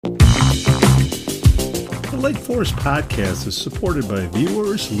Lake Forest podcast is supported by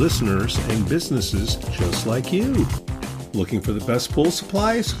viewers, listeners, and businesses just like you. Looking for the best pool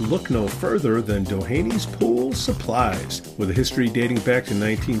supplies? Look no further than Dohany's Pool Supplies. With a history dating back to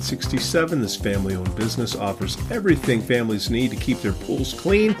 1967, this family-owned business offers everything families need to keep their pools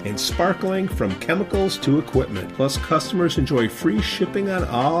clean and sparkling, from chemicals to equipment. Plus, customers enjoy free shipping on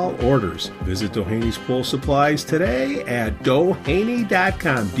all orders. Visit Dohany's Pool Supplies today at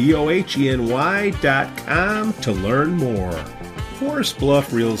doheny.com, DOHENY.com, to learn more. Forest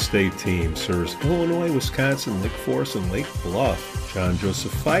Bluff Real Estate Team serves Illinois, Wisconsin, Lake Forest, and Lake Bluff. John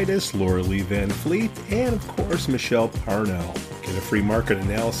Josephitis, Laura Lee Van Fleet, and of course Michelle Parnell. Get a free market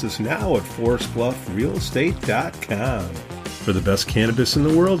analysis now at forestbluffrealestate.com. For the best cannabis in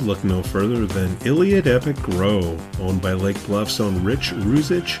the world, look no further than Iliad Epic Grow. Owned by Lake Bluff's own Rich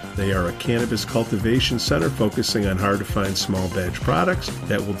Ruzich, they are a cannabis cultivation center focusing on hard-to-find small batch products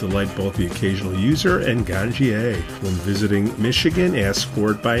that will delight both the occasional user and ganjier. When visiting Michigan, ask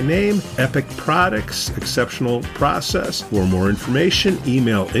for it by name. Epic Products, exceptional process. For more information,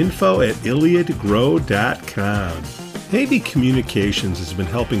 email info@iliadgrow.com. Havey Communications has been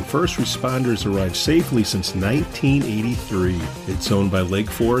helping first responders arrive safely since 1983. It's owned by Lake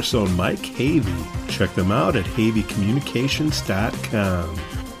Forest's own Mike Havey. Check them out at haveycommunications.com.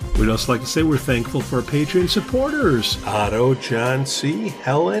 We'd also like to say we're thankful for our Patreon supporters, Otto, John C.,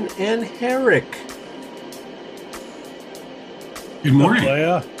 Helen, and Herrick. Good morning.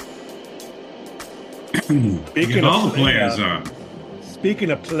 Speaking all the players on. Speaking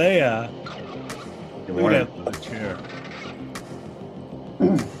of playa, Good morning. Chair.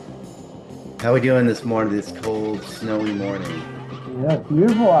 How we doing this morning, this cold, snowy morning? Yeah,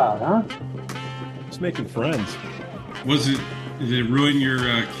 beautiful out, huh? Just making friends. Did it ruin your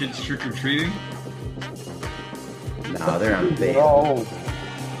kids trick-or-treating? No, they're on They're base. all old.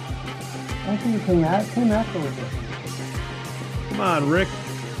 I think you came afterwards. Come on, Rick.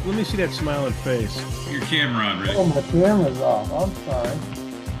 Let me see that smiling face. Your camera on, Rick. Oh, my camera's off. I'm sorry.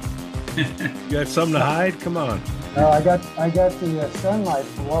 You got something to hide? Come on. No, I got the sunlight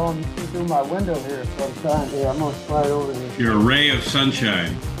blowing through my window here, so I'm trying to. I'm gonna slide over here. You're a ray of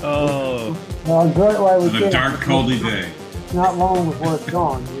sunshine Oh, Well, enjoy it while we on can. a dark, coldy day. Not long before it's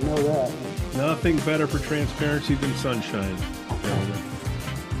gone. You know that. nothing better for transparency than sunshine.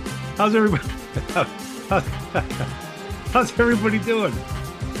 How's everybody? How's everybody doing?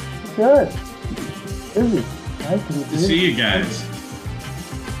 Good. Busy. Nice to be To busy. see you guys.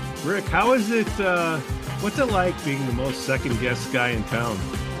 Rick, how is it? What's it like being the most second-guessed guy in town?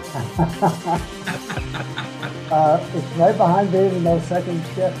 It's right behind being the most second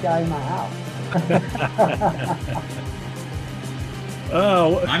chef guy in my house.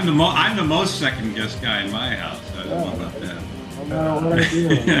 Oh, I'm the most second-guessed guy in my house. I don't know about that. No matter what I do,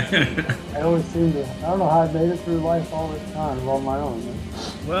 I always seem to. I don't know how I made it through life all this time on my own.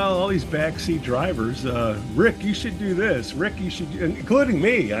 well, all these backseat drivers. Rick, you should do this. Rick, you should, including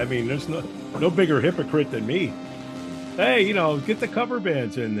me. I mean, there's no bigger hypocrite than me. Hey, get the cover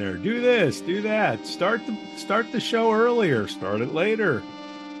bands in there. Do this, do that. Start the show earlier. Start it later.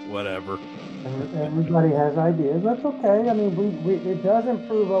 Whatever. Everybody has ideas. That's okay. I mean, it does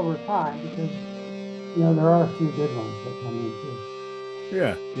improve over time because there are a few good ones that come in too.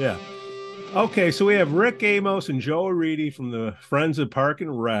 Yeah. Okay, so we have Rick Amos and Joe Oriti from the Friends of Park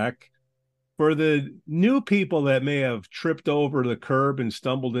and Rec. For the new people that may have tripped over the curb and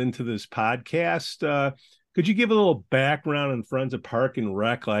stumbled into this podcast, could you give a little background on Friends of Park and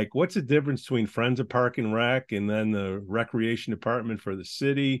Rec? Like, what's the difference between Friends of Park and Rec and then the Recreation Department for the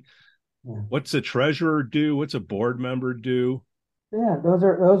city? Yeah. What's a treasurer do? What's a board member do? Yeah, those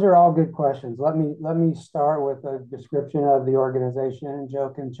are all good questions. Let me start with a description of the organization, and Joe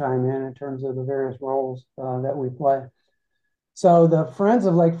can chime in terms of the various roles that we play. So the Friends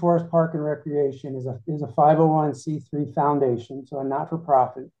of Lake Forest Park and Recreation is a 501c3 foundation, so a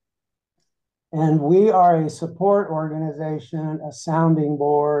not-for-profit. And we are a support organization, a sounding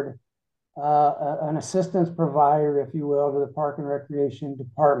board, an assistance provider, if you will, to the Park and Recreation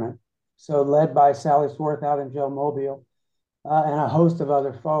Department. So led by Sally Swarthout and Joe Mobile. And a host of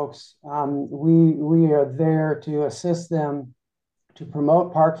other folks. We are there to assist them to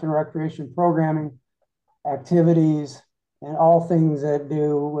promote parks and recreation programming, activities, and all things that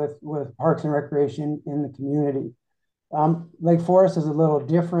do with parks and recreation in the community. Lake Forest is a little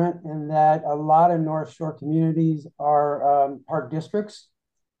different in that a lot of North Shore communities are park districts,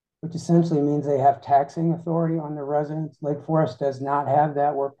 which essentially means they have taxing authority on their residents. Lake Forest does not have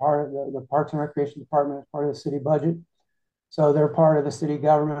that. We're part of the Parks and Recreation Department as part of the city budget. So they're part of the city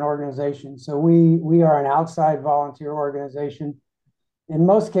government organization. So we are an outside volunteer organization in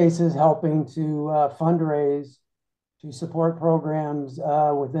most cases, helping to fundraise to support programs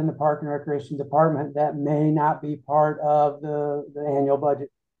within the Park and Recreation Department that may not be part of the annual budget.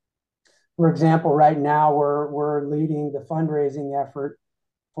 For example, right now we're leading the fundraising effort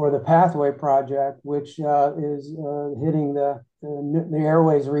for the Pathway Project, which is hitting the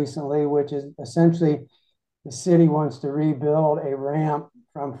airways recently, which is essentially the city wants to rebuild a ramp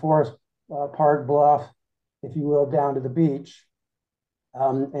from Forest Park Bluff, if you will, down to the beach.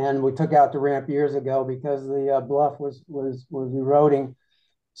 And we took out the ramp years ago because the bluff was eroding.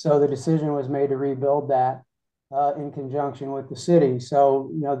 So the decision was made to rebuild that in conjunction with the city.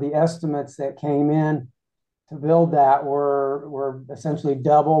 So, the estimates that came in to build that were essentially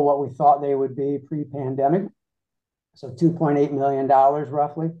double what we thought they would be pre-pandemic. So $2.8 million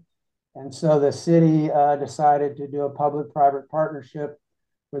roughly. And so the city decided to do a public-private partnership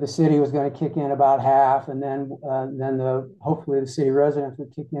where the city was going to kick in about half, and then hopefully the city residents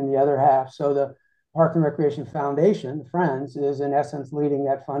would kick in the other half. So the Park and Recreation Foundation, the Friends, is in essence leading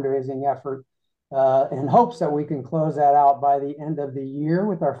that fundraising effort in hopes that we can close that out by the end of the year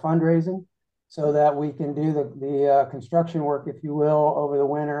with our fundraising, so that we can do the construction work, if you will, over the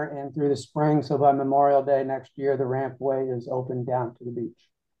winter and through the spring. So by Memorial Day next year, the rampway is open down to the beach.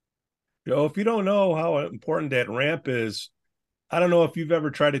 If you don't know how important that ramp is, I don't know if you've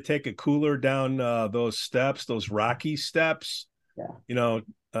ever tried to take a cooler down those steps, those rocky steps. Yeah.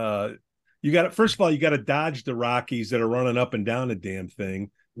 You got to, first of all, you got to dodge the Rockies that are running up and down the damn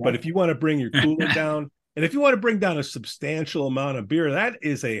thing. Yeah. But if you want to bring your cooler down, and if you want to bring down a substantial amount of beer, that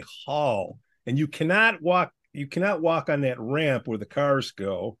is a haul. And you cannot walk on that ramp where the cars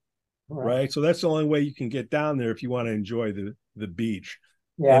go. Right. So that's the only way you can get down there if you want to enjoy the beach.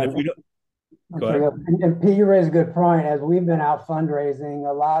 Yeah. And if we don't, and Pete, you raise a good point. As we've been out fundraising,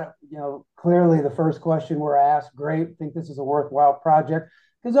 a lot, clearly the first question we're asked, great, think this is a worthwhile project,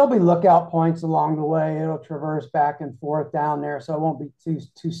 because there'll be lookout points along the way. It'll traverse back and forth down there, so it won't be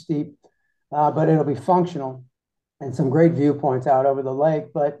too steep, but it'll be functional and some great viewpoints out over the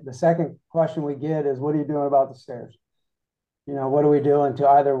lake. But the second question we get is, what are you doing about the stairs? What are we doing to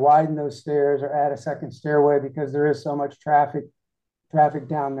either widen those stairs or add a second stairway, because there is so much traffic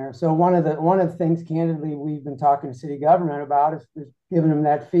down there. So one of the things, candidly, we've been talking to city government about is giving them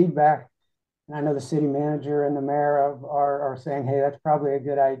that feedback. And I know the city manager and the mayor are saying, hey, that's probably a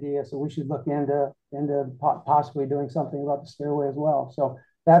good idea. So we should look into possibly doing something about the stairway as well. So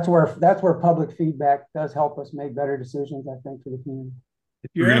that's where public feedback does help us make better decisions, I think, for the community.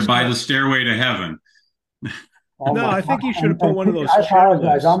 If you're going to buy the stairway to heaven. No, I think you should have put one of those. I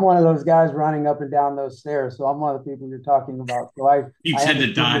apologize. I'm one of those guys running up and down those stairs, so I'm one of the people you're talking about. So he said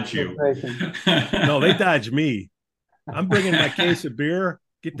to dodge you. No, they dodge me. I'm bringing my case of beer.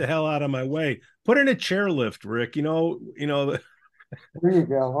 Get the hell out of my way. Put in a chairlift, Rick. There you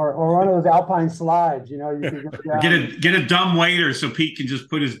go, or one of those alpine slides. You can go down. Get a dumb waiter so Pete can just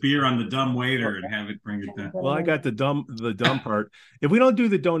put his beer on the dumb waiter and have it bring it down. Well, I got the dumb part. If we don't do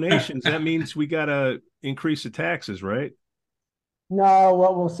the donations, that means we got to increase the taxes, right? No,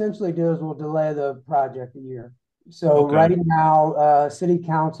 what we'll essentially do is we'll delay the project a year. So right now, City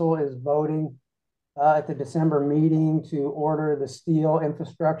Council is voting at the December meeting to order the steel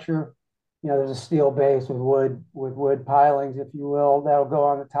infrastructure. There's a steel base with wood pilings, if you will, that'll go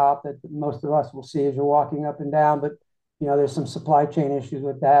on the top that most of us will see as you're walking up and down. But there's some supply chain issues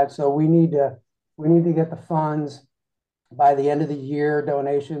with that, so we need to get the funds by the end of the year.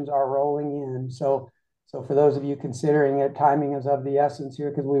 Donations are rolling in, so for those of you considering it, timing is of the essence here,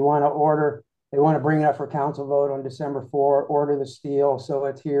 because we want to order. They want to bring it up for council vote on December 4. Order the steel so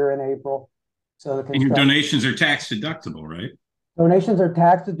it's here in April. So and your donations are tax deductible, right? Donations are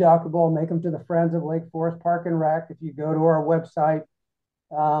tax deductible. Make them to the Friends of Lake Forest Park and Rec. If you go to our website,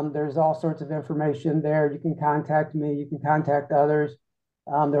 there's all sorts of information there. You can contact me. You can contact others.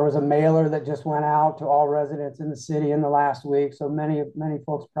 There was a mailer that just went out to all residents in the city in the last week, so many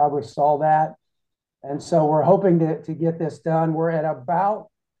folks probably saw that. And so we're hoping to get this done. We're at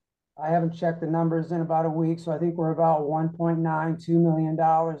about, I haven't checked the numbers in about a week, so I think we're about $1.92 million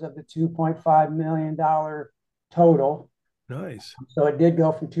of the $2.5 million total. Nice. So it did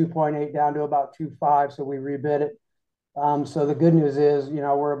go from 2.8 down to about 2.5. So we rebid it. So the good news is,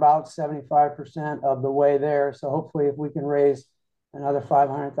 we're about 75% of the way there. So hopefully if we can raise another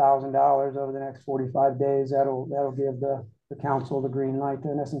 $500,000 over the next 45 days, that'll give the council the green light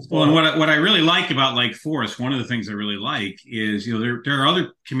to, in essence. Well, and what I really like about Lake Forest, one of the things I really like is, there are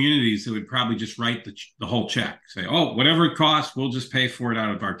other communities that would probably just write the whole check. Say, oh, whatever it costs, we'll just pay for it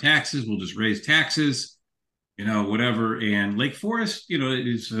out of our taxes. We'll just raise taxes. Whatever. And Lake Forest, it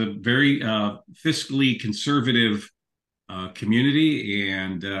is a very fiscally conservative community,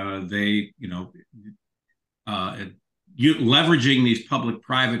 and they, leveraging these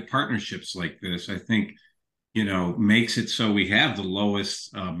public-private partnerships like this, I think, makes it so we have the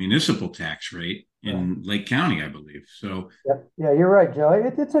lowest municipal tax rate in Lake County, I believe. So, yeah, you're right, Joe.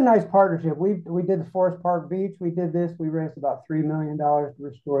 It's a nice partnership. We did the Forest Park Beach. We did this. We raised about $3 million to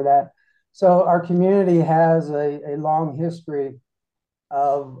restore that. So our community has a long history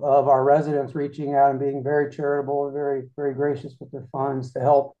of our residents reaching out and being very charitable and very, very gracious with their funds to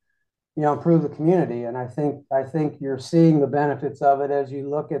help, improve the community. And I think you're seeing the benefits of it as you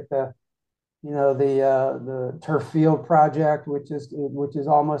look at the turf field project, which is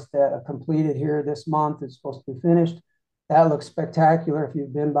almost completed here this month. It's supposed to be finished. That looks spectacular if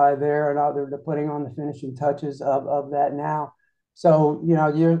you've been by there, and now they're putting on the finishing touches of that now. So,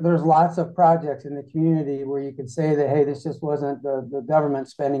 there's lots of projects in the community where you can say that, hey, this just wasn't the government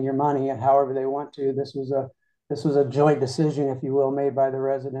spending your money however they want to. This was a joint decision, if you will, made by the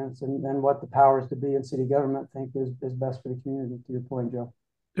residents and what the powers to be in city government think is best for the community, to your point, Joe.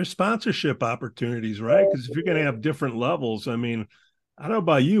 There's sponsorship opportunities, right? Because if you're going to have different levels, I mean, I don't know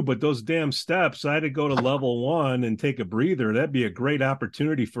about you, but those damn steps, I had to go to level 1 and take a breather. That'd be a great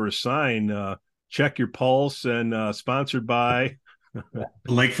opportunity for a sign. Check your pulse and sponsored by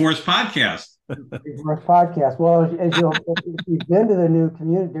Lake Forest Podcast. Forest Podcast. Well, if you've been to the new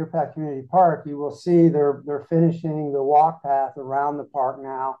Deer Path Community Park, you will see they're finishing the walk path around the park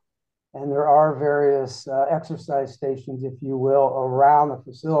now. And there are various exercise stations, if you will, around the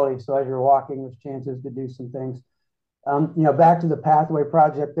facility. So as you're walking, there's chances to do some things. Back to the Pathway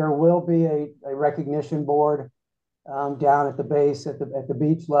Project, there will be a recognition board down at the base at the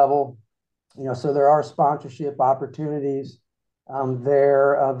beach level. So there are sponsorship opportunities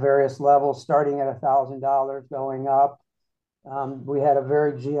there of various levels, starting at $1,000 going up. We had a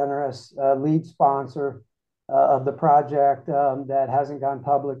very generous lead sponsor of the project that hasn't gone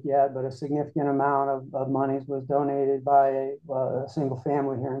public yet, but a significant amount of monies was donated by a single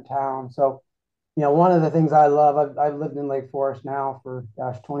family here in town. So, one of the things I love, I've lived in Lake Forest now for,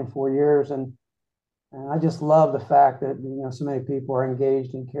 24 years, and I just love the fact that, so many people are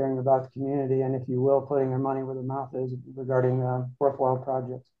engaged and caring about the community and, if you will, putting their money where their mouth is regarding worthwhile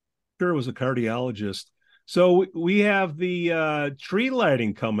projects. Sure, was a cardiologist. So we have the tree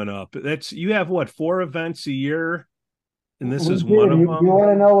lighting coming up. You have what, 4 events a year, and this is one of them. You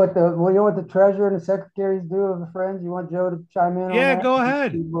want to know what the treasurer and the secretaries do of the Friends? You want Joe to chime in? Yeah, on that? Go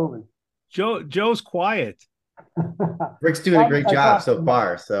ahead. Keep moving. Joe's quiet. Rick's doing a great job so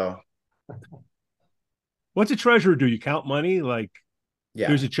far. So, what's a treasurer do? You count money? Like, yeah.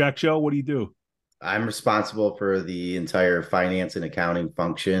 Here's a check, Joe. What do you do? I'm responsible for the entire finance and accounting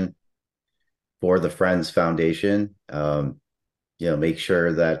function for the Friends Foundation. Make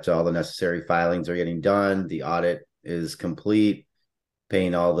sure that all the necessary filings are getting done. The audit is complete,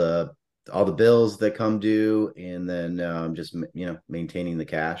 paying all the bills that come due, and then just maintaining the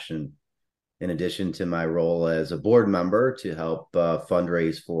cash. And in addition to my role as a board member to help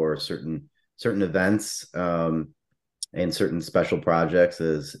fundraise for certain events and certain special projects,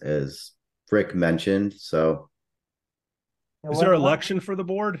 as Rick mentioned. So, is there election for the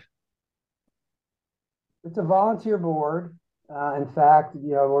board? It's a volunteer board. In fact,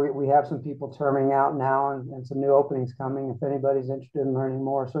 we have some people terming out now and some new openings coming. If anybody's interested in learning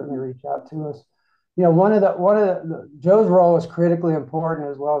more, certainly reach out to us. One of the Joe's role is critically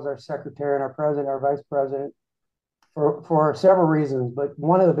important, as well as our secretary and our president, our vice president, for several reasons. But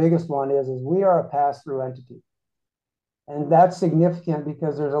one of the biggest one is we are a pass-through entity. And that's significant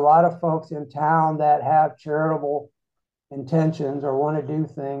because there's a lot of folks in town that have charitable intentions or want to do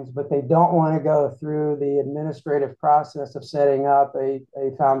things, but they don't want to go through the administrative process of setting up a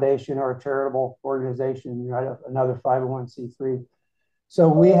foundation or a charitable organization, another 501c3. So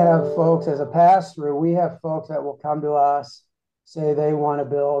we have folks as a pass-through, we have folks that will come to us, say they want to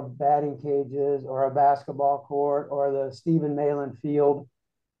build batting cages or a basketball court or the Stephen Malin Field,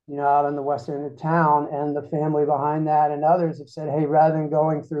 out in the western end of town, and the family behind that and others have said, hey, rather than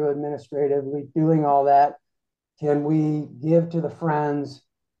going through administratively doing all that, can we give to the Friends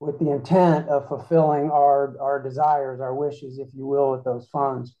with the intent of fulfilling our desires, our wishes, if you will, with those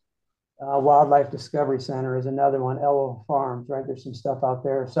funds? Wildlife Discovery Center is another one, Ello Farms, right? There's some stuff out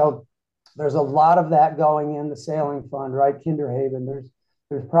there. So there's a lot of that going in the sailing fund, right? Kinderhaven,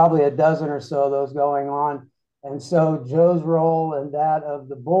 there's probably a dozen or so of those going on. And so Joe's role and that of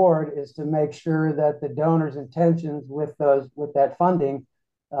the board is to make sure that the donors' intentions with that funding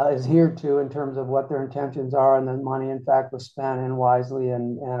is adhered to in terms of what their intentions are, and then money, in fact, was spent and wisely,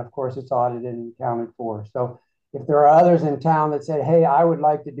 and of course, it's audited and accounted for. So if there are others in town that say, hey, I would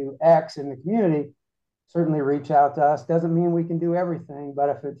like to do X in the community, certainly reach out to us. Doesn't mean we can do everything, but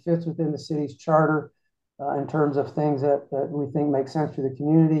if it fits within the city's charter in terms of things that we think make sense for the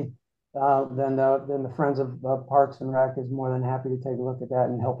community, then the Friends of Parks and Rec is more than happy to take a look at that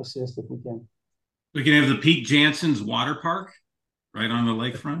and help assist if we can. We can have the Pete Jansen's water park right on the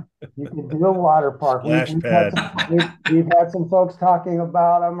lakefront. You could do a water park. Splash pad. We've had some folks talking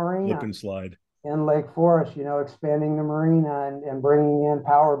about a marina. Slip and slide. In Lake Forest, expanding the marina and bringing in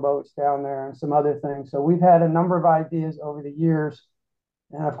power boats down there and some other things. So we've had a number of ideas over the years.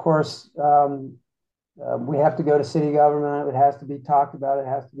 And of course, we have to go to city government. It has to be talked about. It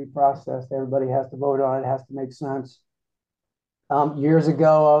has to be processed. Everybody has to vote on it. It has to make sense. Years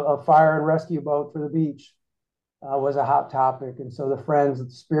ago, a fire and rescue boat for the beach was a hot topic. And so the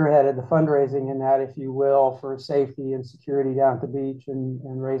Friends spearheaded the fundraising in that, if you will, for safety and security down at the beach,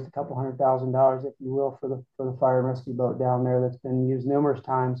 and raised a couple $100,000, if you will, for the fire and rescue boat down there that's been used numerous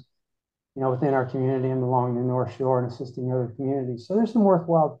times, within our community and along the North Shore and assisting other communities. So there's some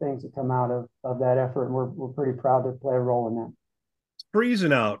worthwhile things that come out of that effort, and we're pretty proud to play a role in that. It's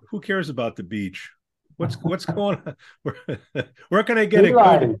freezing out. Who cares about the beach? What's going on? Where can I get a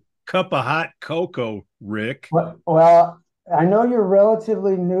good cup of hot cocoa, Rick? Well, I know you're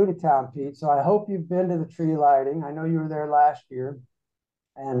relatively new to town, Pete, so I hope you've been to the tree lighting. I know you were there last year,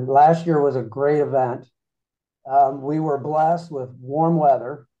 and last year was a great event. We were blessed with warm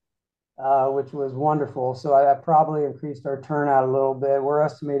weather, which was wonderful. So I probably increased our turnout a little bit. We're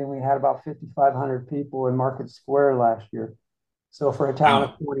estimating we had about 5,500 people in Market Square last year. So for a town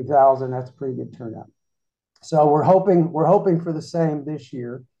of 40,000, that's a pretty good turnout. So we're hoping for the same this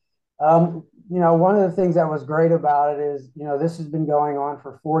year. One of the things that was great about it is, this has been going on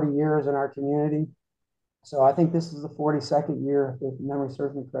for 40 years in our community. So I think this is the 42nd year, if memory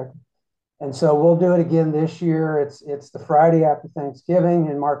serves me correctly. And so we'll do it again this year. It's the Friday after Thanksgiving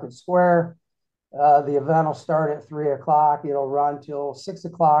in Market Square. The event will start at 3:00. It'll run till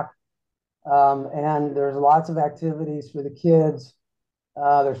 6:00. And there's lots of activities for the kids.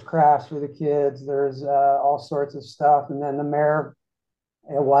 There's crafts for the kids. There's all sorts of stuff. And then the mayor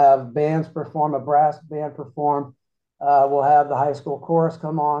will have bands perform, a brass band perform. We'll have the high school chorus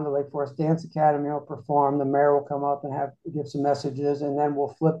come on. The Lake Forest Dance Academy will perform. The mayor will come up and give some messages. And then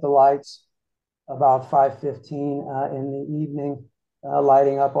we'll flip the lights about 5:15 in the evening,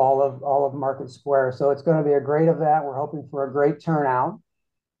 lighting up all of Market Square. So it's going to be a great event. We're hoping for a great turnout.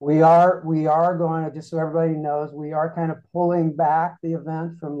 We are going to, just so everybody knows, we are kind of pulling back the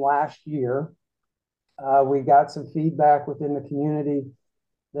event from last year. We got some feedback within the community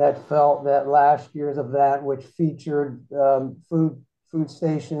that felt that last year's event, which featured food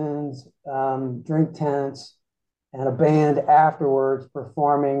stations, drink tents, and a band afterwards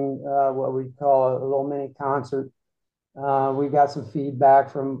performing what we call a little mini concert. We got some feedback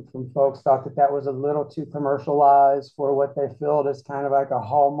from folks, thought that was a little too commercialized for what they felt as kind of like a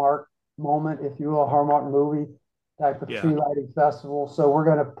Hallmark moment, if you will, a Hallmark movie type of tree lighting festival. So we're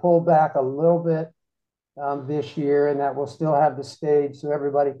going to pull back a little bit this year, and that will still have the stage so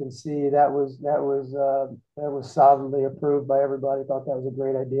everybody can see. That was solidly approved by everybody. Thought that was a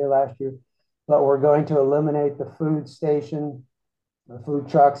great idea last year. But we're going to eliminate the food station, the food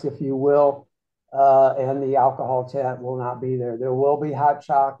trucks, if you will, and the alcohol tent will not be there. There will be hot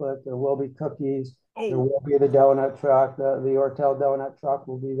chocolate. There will be cookies. There will be the donut truck. The Ortel donut truck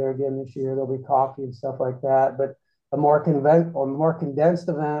will be there again this year. There'll be coffee and stuff like that. But a more condensed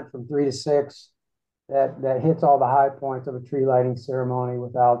event from 3 to 6 that hits all the high points of a tree lighting ceremony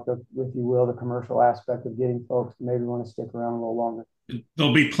without the, if you will, the commercial aspect of getting folks to maybe want to stick around a little longer.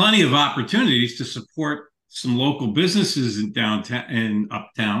 There'll be plenty of opportunities to support some local businesses in downtown and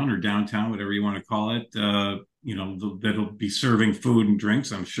uptown or downtown, whatever you want to call it. That'll be serving food and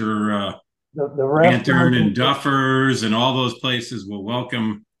drinks. I'm sure the Lantern and Duffers and all those places will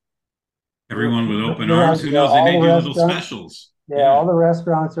welcome everyone with open arms. Who knows? They may do little specials. Yeah, all the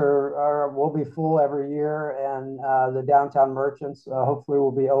restaurants will be full every year, and the downtown merchants hopefully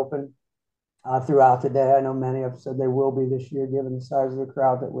will be open throughout the day. I know many have said they will be this year, given the size of the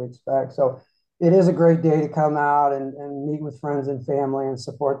crowd that we expect. So it is a great day to come out and meet with friends and family and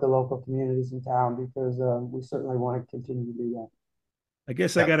support the local communities in town, because we certainly want to continue to do that. I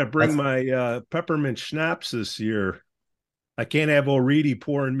guess I got to bring my peppermint schnapps this year. I can't have Oriti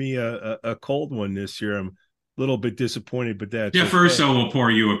pouring me a cold one this year. I'm a little bit disappointed, but that's Jeff Urso will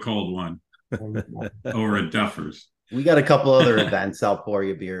pour you a cold one over at Duffers. We got a couple other events I'll pour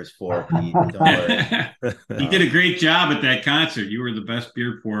you beers for, Pete. Don't worry. You did a great job at that concert. You were the best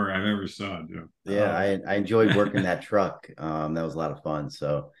beer pourer I've ever saw, Joe. Yeah, I enjoyed working that truck. That was a lot of fun.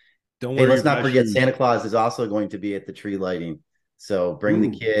 So don't worry. Let's not forget Santa Claus is also going to be at the tree lighting So bring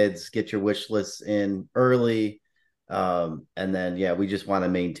the kids, get your wish lists in early. And then, yeah, we just want to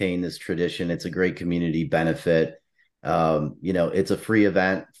maintain this tradition. It's a great community benefit. It's a free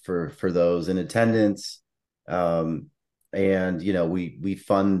event for those in attendance. And we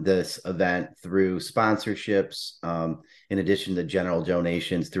fund this event through sponsorships, in addition to general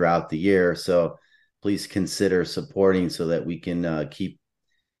donations throughout the year. So please consider supporting so that we can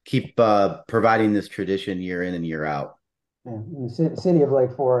keep providing this tradition year in and year out. Yeah, and the city of Lake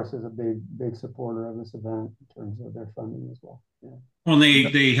Forest is a big supporter of this event in terms of their funding as well. Yeah. Well,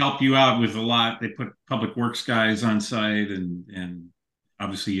 they help you out with a lot. They put public works guys on site, and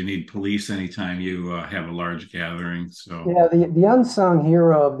obviously you need police anytime you have a large gathering. So yeah, the unsung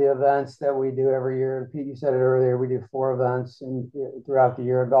hero of the events that we do every year, and Pete, you said it earlier, we do 4 events throughout the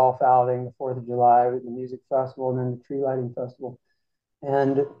year: a golf outing, the 4th of July, the music festival, and then the tree lighting festival.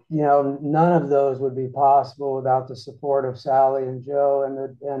 And none of those would be possible without the support of Sally and Joe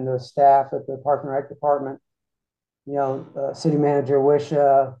and the staff at the Park and Rec Department. City Manager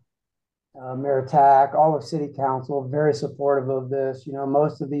Wisha, Mayor Tack, all of City Council, very supportive of this.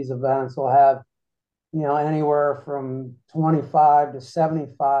 Most of these events will have anywhere from 25 to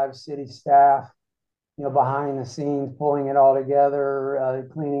 75 city staff, behind the scenes, pulling it all together,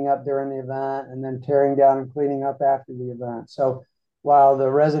 cleaning up during the event, and then tearing down and cleaning up after the event. So while the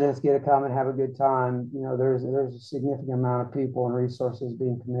residents get to come and have a good time, there's a significant amount of people and resources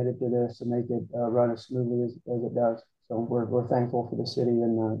being committed to this to make it run as smoothly as it does. So we're thankful for the city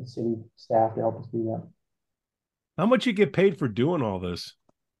and the city staff to help us do that. How much you get paid for doing all this?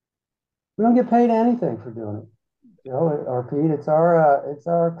 We don't get paid anything for doing it. Or Pete, it's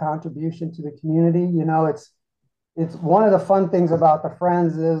our contribution to the community. It's one of the fun things about the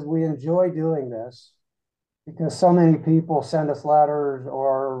Friends is we enjoy doing this, because so many people send us letters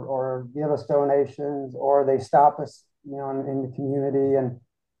or give us donations, or they stop us, in the community. And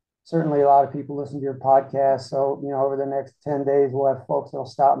certainly a lot of people listen to your podcast. So, over the next 10 days, we'll have folks that'll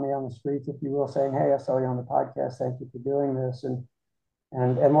stop me on the streets, if you will, saying, "Hey, I saw you on the podcast. Thank you for doing this." And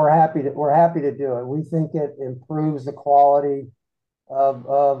we're happy to do it. We think it improves the quality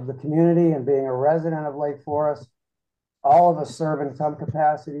of the community, and being a resident of Lake Forest, all of us serve in some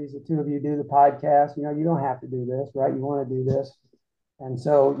capacities. The 2 of you do the podcast. You don't have to do this, right? You want to do this. And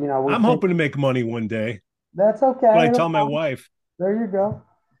so, I'm hoping to make money one day. That's okay. I tell my wife. There you go.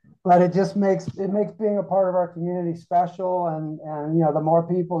 But it just makes being a part of our community special. And the more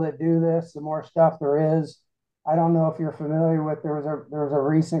people that do this, the more stuff there is. I don't know if you're familiar with, there was a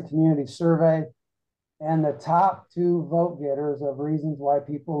recent community survey, and the top 2 vote getters of reasons why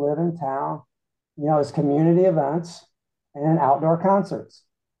people live in town, is community events and outdoor concerts.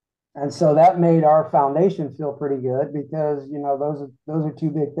 And so that made our foundation feel pretty good, because those are 2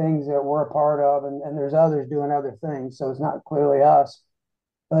 big things that we're a part of, and there's others doing other things, so it's not clearly us,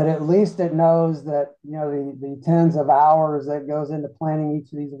 but at least it knows that the tens of hours that goes into planning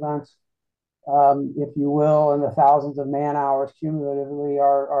each of these events, if you will, and the thousands of man hours cumulatively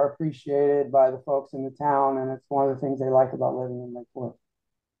are appreciated by the folks in the town, and it's one of the things they like about living in Lake Forest.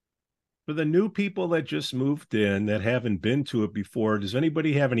 For the new people that just moved in that haven't been to it before, does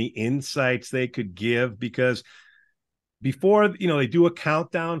anybody have any insights they could give? Because before, they do a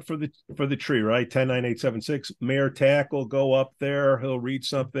countdown for the tree, right? 10, 9, 8, 7, 6. Mayor Tack will go up there. He'll read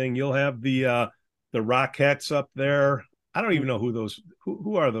something. You'll have the Rockettes up there. I don't even know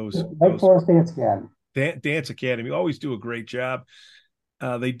who are those? Lake Forest Dance Academy. Dance Academy always do a great job.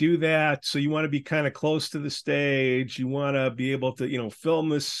 They do that. So you want to be kind of close to the stage. You want to be able to, film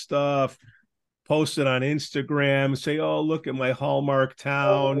this stuff, post it on Instagram, say, "Oh, look at my Hallmark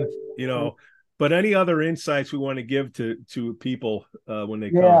town," But any other insights we want to give to people when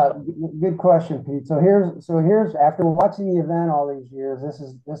they come? Yeah, good question, Pete. So here's after watching the event all these years, this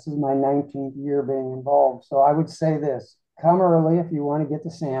is my 19th year being involved. So I would say this: come early if you want to get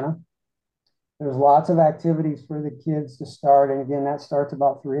to Santa. There's lots of activities for the kids to start. And again, that starts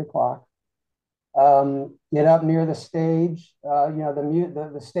about 3:00. Get up near the stage.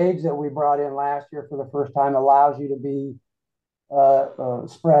 The stage that we brought in last year for the first time allows you to be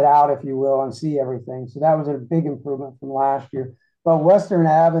spread out, if you will, and see everything. So that was a big improvement from last year. But Western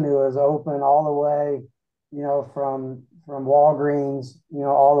Avenue is open all the way, from Walgreens,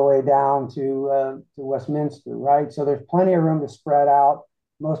 all the way down to Westminster, right? So there's plenty of room to spread out.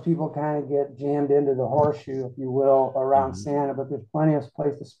 Most people kind of get jammed into the horseshoe, if you will, around Santa, but there's plenty of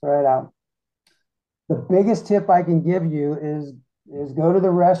place to spread out. The biggest tip I can give you is go to the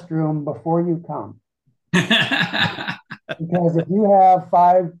restroom before you come. Because if you have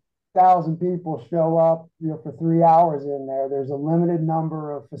 5,000 people show up, for 3 hours in there, there's a limited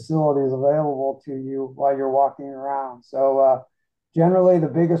number of facilities available to you while you're walking around. So generally the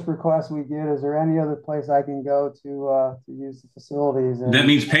biggest request we get is there any other place I can go to use the facilities? And That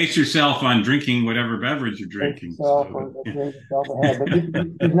means pace yourself on drinking whatever beverage you're drinking. or drink yourself ahead. But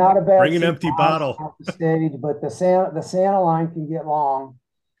there's not a bad Bring an empty bottle off the stage, but the Santa line can get long.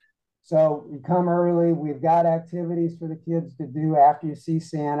 So you come early. We've got activities for the kids to do after you see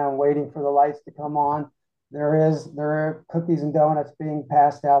Santa and waiting for the lights to come on. There are cookies and donuts being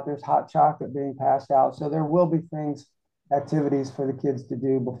passed out. There's hot chocolate being passed out. So there will be activities for the kids to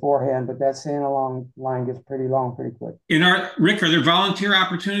do beforehand, but that Santa line gets pretty long pretty quick. Rick, are there volunteer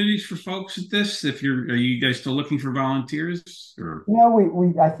opportunities for folks at this? Are you guys still looking for volunteers? Or?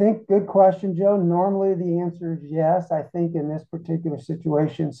 I think good question, Joe. Normally the answer is yes. I think in this particular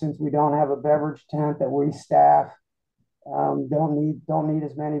situation, since we don't have a beverage tent that we staff, don't need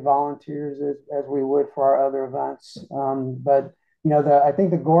as many volunteers as we would for our other events. But I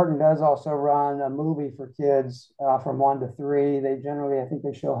think the Gordon does also run a movie for kids from 1 to 3. I think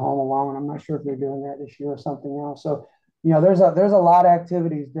they show Home Alone. I'm not sure if they're doing that this year or something else. So, there's a lot of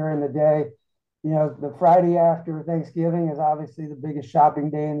activities during the day. The Friday after Thanksgiving is obviously the biggest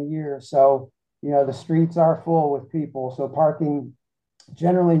shopping day in the year. So, the streets are full with people. So parking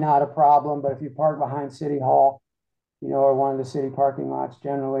generally not a problem, but if you park behind City Hall, or one of the city parking lots,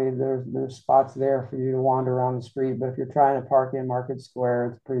 generally there's spots there for you to wander around the street. But if you're trying to park in Market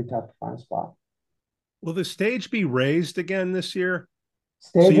Square, it's pretty tough to find a spot. Will the stage be raised again this year?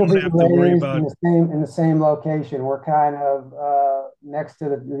 Stage will be raised in the same location. We're kind of next to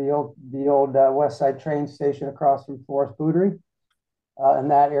the old West Side train station across from Forest Bootery. In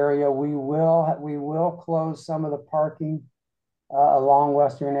that area, we will close some of the parking along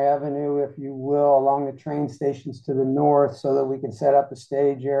Western Avenue, if you will, along the train stations to the north, so that we can set up the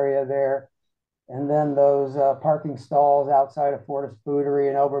stage area there. And then those parking stalls outside of Fortis Bootery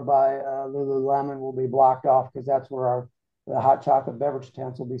and over by Lululemon will be blocked off, because that's where the hot chocolate beverage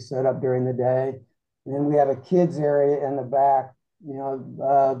tents will be set up during the day. And then we have a kids area in the back,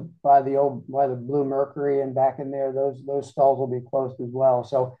 by the Blue Mercury, and back in there, those stalls will be closed as well.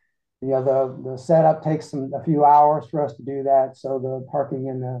 So the setup takes a few hours for us to do that. So the parking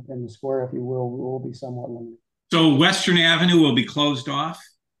in the square, if you will be somewhat limited. So Western Avenue will be closed off?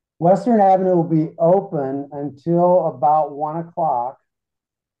 Western Avenue will be open until about 1 o'clock.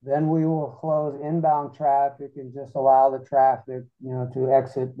 Then we will close inbound traffic and just allow the traffic, to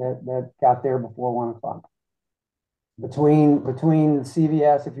exit that got there before 1 o'clock. Between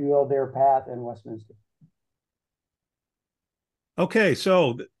CVS, if you will, Deer Path, and Westminster. Okay,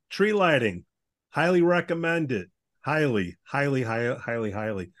 so tree lighting, highly recommended. Highly.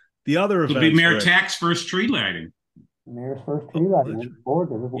 The other events, it'll be Mayor Tack's first tree lighting. Mayor's first tree lighting.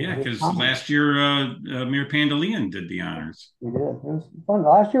 Yeah, because last year Mayor Pandalian did the honors. He did. It was fun.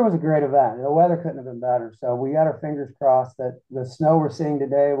 Last year was a great event. The weather couldn't have been better. So we got our fingers crossed that the snow we're seeing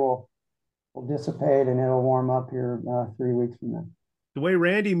today will dissipate and it'll warm up here 3 weeks from now. The way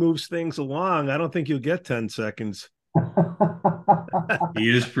Randy moves things along, I don't think you'll get 10 seconds. He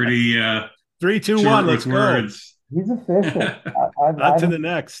is pretty 3, 2, 1, let's go. He's official. On to the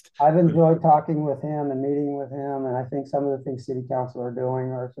next. I've enjoyed talking with him and meeting with him, and I think some of the things City Council are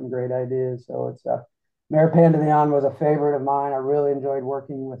doing are some great ideas. So it's Mayor Pandalian was a favorite of mine. I really enjoyed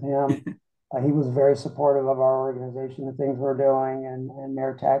working with him. He was very supportive of our organization, the things we're doing, and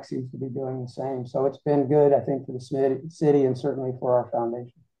Mayor Tack seems to be doing the same. So it's been good, I think, for the city and certainly for our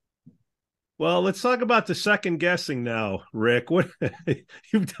foundation. Well, let's talk about the second guessing now, Rick.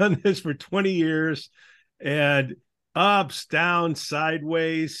 You've done this for 20 years, and ups, downs,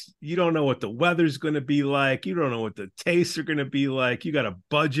 sideways. You don't know what the weather's going to be like. You don't know what the tastes are going to be like. You got to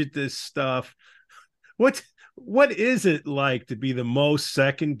budget this stuff. What is it like to be the most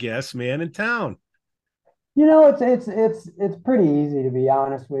second guess man in town? It's pretty easy, to be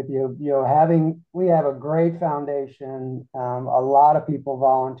honest with you. We have a great foundation. A lot of people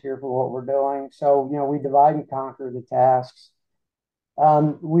volunteer for what we're doing. So, we divide and conquer the tasks.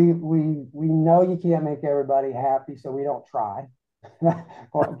 We know you can't make everybody happy, so we don't try.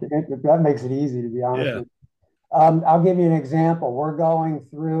 That makes it easy, to be honest with you. I'll give you an example. We're going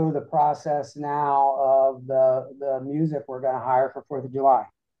through the process now of the music we're going to hire for 4th of July.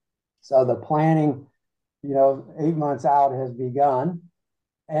 So the planning, 8 months out has begun,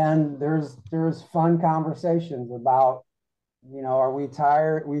 and there's fun conversations about, are we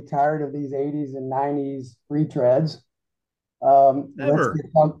tired of these 80s and 90s retreads?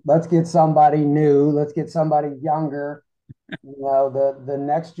 Let's get somebody new. Let's get somebody younger. The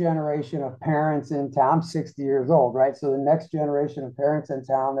next generation of parents in town. I'm 60 years old, right? So the next generation of parents in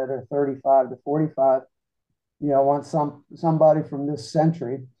town that are 35 to 45, want somebody from this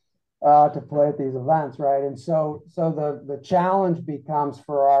century to play at these events, right? And so the challenge becomes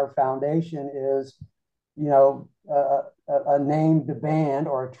for our foundation is, you know, a named band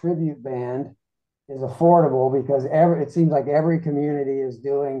or a tribute band is affordable because it seems like every community is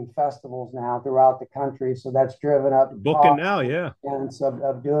doing festivals now throughout the country. So that's driven up Booking now, yeah. and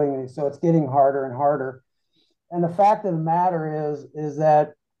of doing these. So it's getting harder and harder. And the fact of the matter is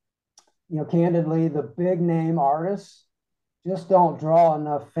that, you know, candidly, the big name artists just don't draw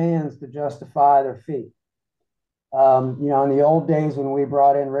enough fans to justify their fee. You know, in the old days when we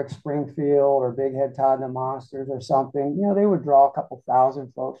brought in Rick Springfield or Big Head Todd and the Monsters or something, you know, they would draw a couple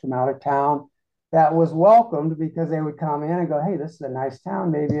thousand folks from out of town that was welcomed because they would come in and go, hey, this is a nice town.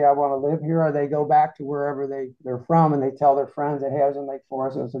 Maybe I want to live here. Or they go back to wherever they're from and they tell their friends that, hey, I was in Lake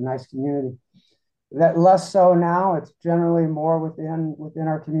Forest. It was a nice community. That less so now. It's generally more within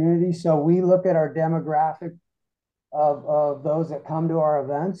our community. So we look at our demographic of those that come to our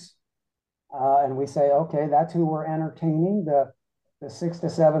events. And we say, okay, that's who we're entertaining, the 6,000 to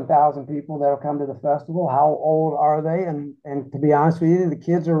 7,000 people that'll come to the festival. How old are they? And to be honest with you, the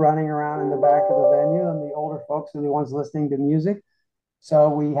kids are running around in the back of the venue and the older folks are the ones listening to music. So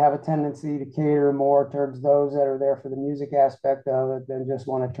we have a tendency to cater more towards those that are there for the music aspect of it than just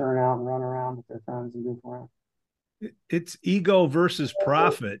want to turn out and run around with their friends and goof around. It's ego versus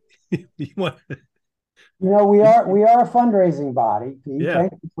profit. You want You know, we are a fundraising body, Pete. Yeah.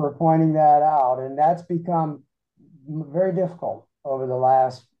 Thank you for pointing that out. And that's become very difficult over the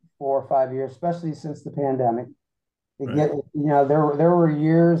last 4 or 5 years, especially since the pandemic. Right. You know, there were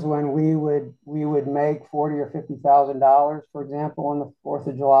years when we would make $40,000 or $50,000, for example, on the 4th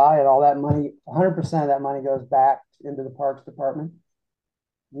of July, and all that money, 100% of that money goes back into the Parks Department.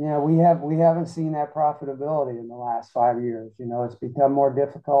 You know, we haven't seen that profitability in the last 5 years. You know, it's become more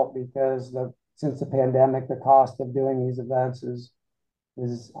difficult because since the pandemic, the cost of doing these events is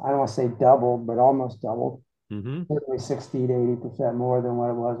I don't want to say doubled, but almost doubled. Mm-hmm. Certainly 60 to 80% more than what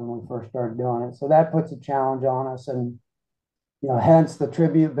it was when we first started doing it. So that puts a challenge on us, and you know, hence the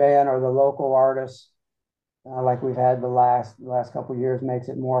tribute band or the local artists, like we've had the last couple of years, makes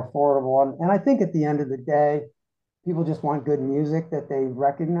it more affordable. And I think at the end of the day, people just want good music that they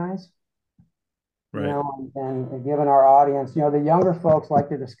recognize. Right. You know, and given our audience, you know, the younger folks like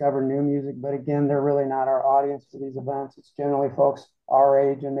to discover new music, but again, they're really not our audience for these events. It's generally folks our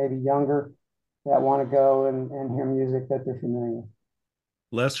age and maybe younger that want to go and hear music that they're familiar with.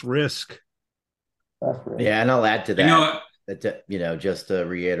 Less risk. Yeah, and I'll add to You know, that, you know, just to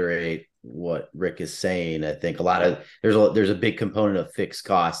reiterate what Rick is saying, I think there's a big component of fixed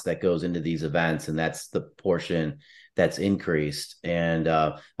costs that goes into these events, and that's the portion that's increased. And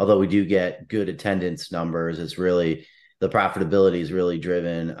although we do get good attendance numbers, it's really the profitability is really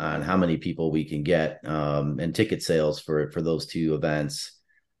driven on how many people we can get, and ticket sales for those two events.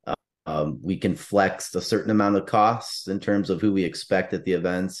 We can flex a certain amount of costs in terms of who we expect at the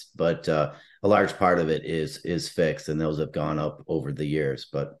events, but a large part of it is fixed, and those have gone up over the years.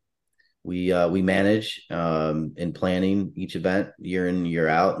 But we manage in planning each event year in, year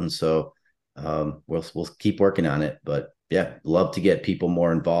out, and so we'll keep working on it. But yeah, love to get people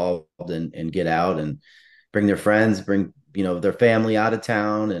more involved and get out and bring their friends, bring, you know, their family out of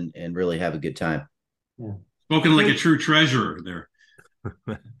town and really have a good time. Yeah. Spoken like a true treasurer there.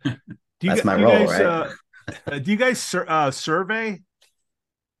 That's my role, right? Do you guys survey?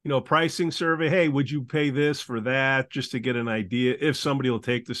 You know, pricing survey. Hey, would you pay this for that? Just to get an idea if somebody will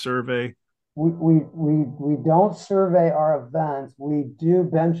take the survey. We don't survey our events. We do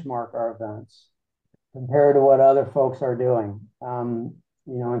benchmark our events compared to what other folks are doing. You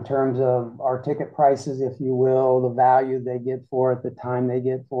know, in terms of our ticket prices, if you will, the value they get for it, the time they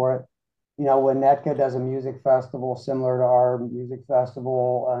get for it. You know, when Winnetka does a music festival similar to our music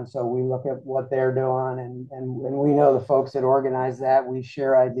festival, and so we look at what they're doing, and we know the folks that organize that. We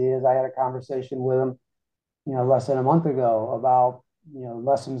share ideas. I had a conversation with them, you know, less than a month ago about, you know,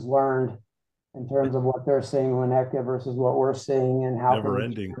 lessons learned in terms of what they're seeing in Winnetka versus what we're seeing, and how Never can we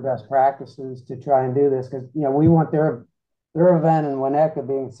ending. share best practices to try and do this, because you know we want their event in Winnetka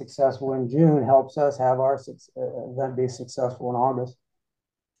being successful in June helps us have our event be successful in August.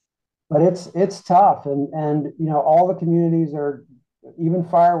 But it's tough, and you know, all the communities are, even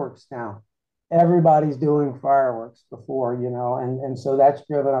fireworks now. Everybody's doing fireworks before, you know, and so that's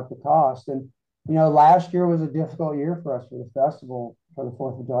driven up the cost. And you know, last year was a difficult year for us for the festival, for the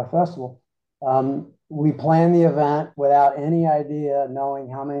 4th of July festival. We planned the event without any idea, knowing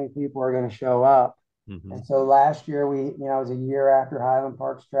how many people are going to show up. Mm-hmm. And so last year, it was a year after Highland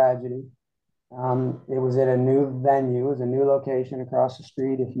Park's tragedy. It was at a new venue, it was a new location across the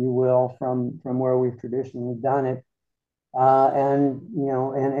street, if you will, from where we've traditionally done it. And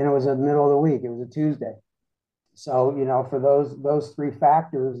it was in the middle of the week. It was a Tuesday. So, for those three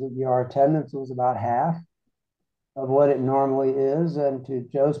factors, our attendance was about half of what it normally is. And to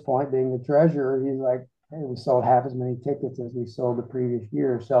Joe's point, being the treasurer, he's like, hey, we sold half as many tickets as we sold the previous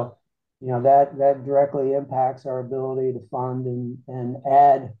year. So, that directly impacts our ability to fund and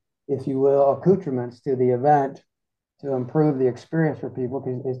add, if you will, accoutrements to the event to improve the experience for people,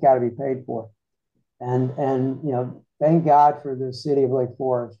 because it's got to be paid for. And thank God for the city of Lake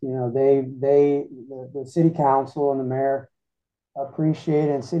Forest. The city council and the mayor appreciate,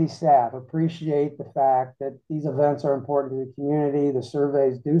 and city staff appreciate the fact that these events are important to the community. The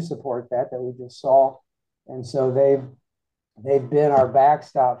surveys do support that we just saw. And so they've been our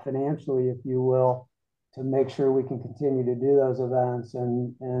backstop financially, if you will, to make sure we can continue to do those events.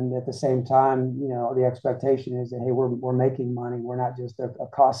 And at the same time, the expectation is that, hey, we're making money. We're not just a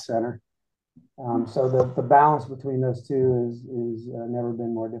cost center. So the balance between those two is never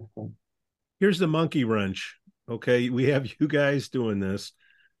been more difficult. Here's the monkey wrench. Okay, we have you guys doing this.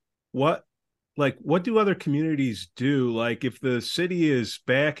 What do other communities do? Like, if the city is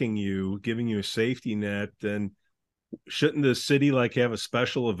backing you, giving you a safety net, then shouldn't the city have a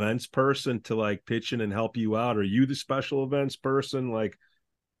special events person to pitch in and help you out? Are you the special events person?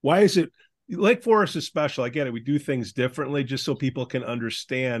 Why is it Lake Forest is special? I get it. We do things differently just so people can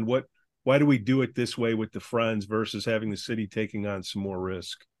understand why do we do it this way with the Friends versus having the city taking on some more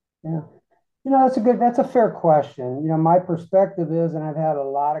risk? Yeah. That's a fair question. My perspective is, and I've had a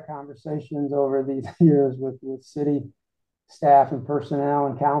lot of conversations over these years with city staff and personnel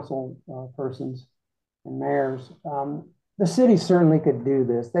and council persons and mayors. The city certainly could do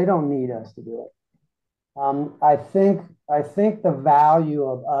this. They don't need us to do it. I think the value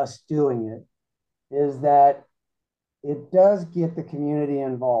of us doing it is that it does get the community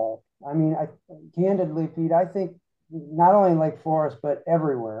involved. I mean, candidly, Pete, I think not only in Lake Forest, but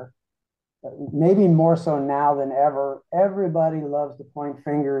everywhere, maybe more so now than ever, everybody loves to point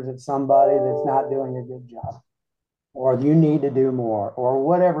fingers at somebody that's not doing a good job, or you need to do more, or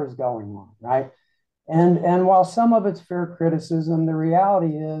whatever's going on, right? And while some of it's fair criticism, the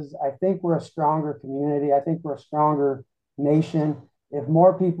reality is I think we're a stronger community. I think we're a stronger nation. If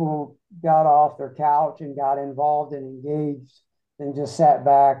more people got off their couch and got involved and engaged than just sat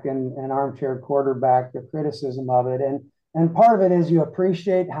back and armchair quarterback the criticism of it. And part of it is you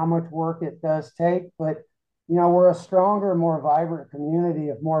appreciate how much work it does take, but we're a stronger, more vibrant community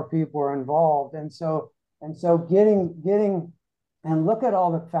if more people are involved. And so getting and look at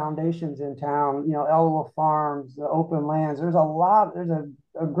all the foundations in town, Elwell Farms, the open lands. There's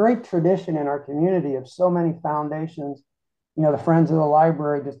a great tradition in our community of so many foundations. The Friends of the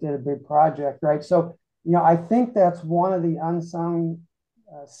Library just did a big project, right? So, I think that's one of the unsung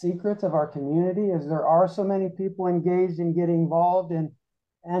secrets of our community is there are so many people engaged in getting involved. And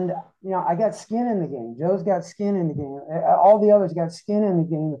I got skin in the game. Joe's got skin in the game. All the others got skin in the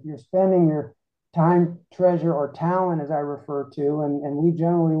game. If you're spending your time, treasure, or talent, as I refer to, and we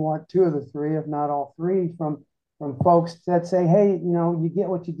generally want two of the three, if not all three, from folks that say, hey, you get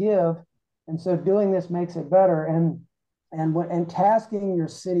what you give. And so doing this makes it better. And tasking your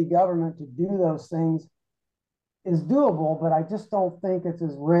city government to do those things is doable, but I just don't think it's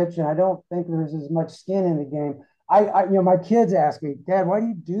as rich, and I don't think there's as much skin in the game. My kids ask me, Dad, why do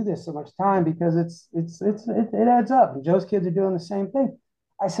you do this so much time? Because it adds up. And Joe's kids are doing the same thing.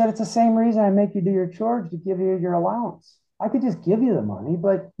 I said, it's the same reason I make you do your chores to give you your allowance. I could just give you the money,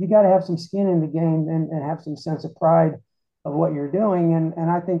 but you got to have some skin in the game and have some sense of pride of what you're doing. And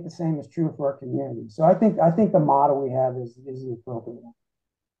I think the same is true for our community. So I think the model we have is the appropriate one.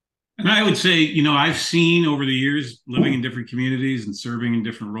 And I would say, I've seen over the years living in different communities and serving in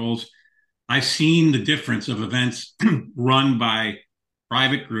different roles, I've seen the difference of events run by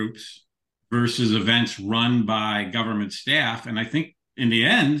private groups versus events run by government staff. And I think in the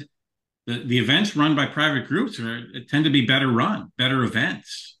end, the events run by private groups tend to be better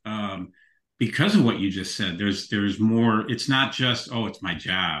events, because of what you just said. There's more. It's not just, it's my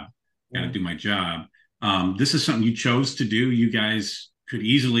job, got to do my job. This is something you chose to do. You guys could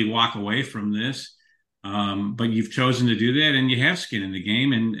easily walk away from this, but you've chosen to do that, and you have skin in the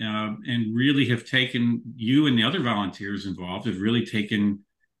game, and really have taken, you and the other volunteers involved have really taken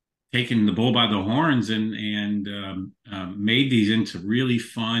the bull by the horns and made these into really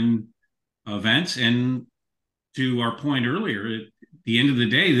fun events. And to our point earlier, at the end of the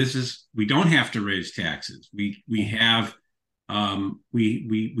day, we don't have to raise taxes. We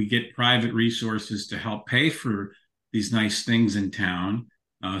get private resources to help pay for these nice things in town,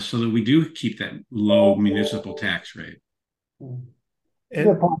 so that we do keep that low municipal tax rate.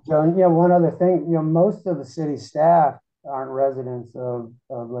 Good point, Joe. And, one other thing, most of the city staff aren't residents of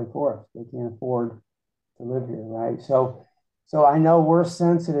Lake Forest. They can't afford to live here, right? So I know we're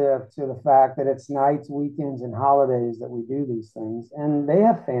sensitive to the fact that it's nights, weekends, and holidays that we do these things. And they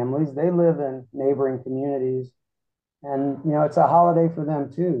have families, they live in neighboring communities. And, it's a holiday for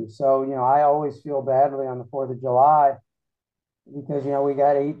them too. So, I always feel badly on the 4th of July because, we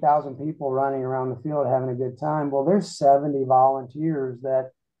got 8,000 people running around the field having a good time. Well, there's 70 volunteers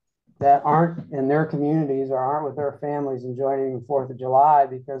that aren't in their communities or aren't with their families enjoying the 4th of July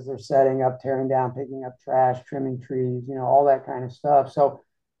because they're setting up, tearing down, picking up trash, trimming trees, all that kind of stuff. So,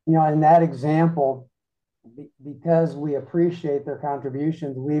 in that example, because we appreciate their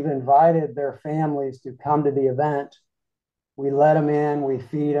contributions, we've invited their families to come to the event. We let them in, we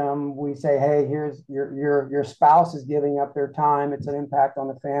feed them, we say, hey, here's your spouse is giving up their time. It's an impact on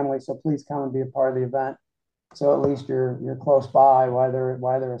the family. So please come and be a part of the event. So at least you're close by while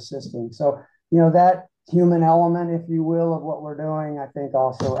they're assisting. So, that human element, if you will, of what we're doing, I think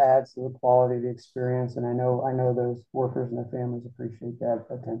also adds to the quality of the experience. And I know those workers and their families appreciate that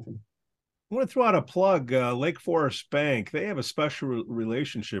attention. I want to throw out a plug. Lake Forest Bank, they have a special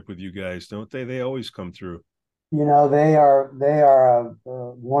relationship with you guys, don't they? They always come through. They are a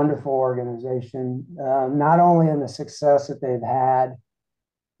wonderful organization, not only in the success that they've had.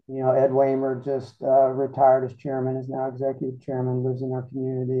 Ed Waymer just retired as chairman, is now executive chairman, lives in our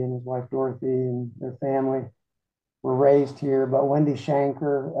community, and his wife Dorothy and their family were raised here. But Wendy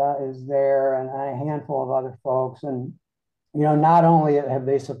Shanker is there, and a handful of other folks. And not only have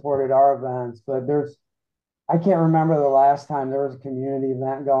they supported our events, but I can't remember the last time there was a community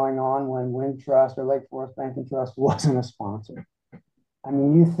event going on when Wintrust or Lake Forest Bank and Trust wasn't a sponsor. I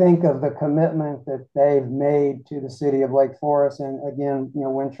mean, you think of the commitment that they've made to the city of Lake Forest. And again,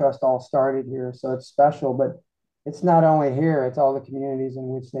 Wintrust all started here, so it's special, but it's not only here, it's all the communities in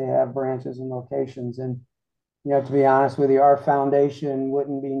which they have branches and locations. And, to be honest with you, our foundation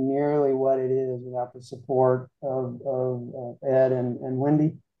wouldn't be nearly what it is without the support of Ed and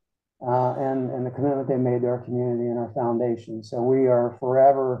Wendy. And the commitment they made to our community and our foundation. So we are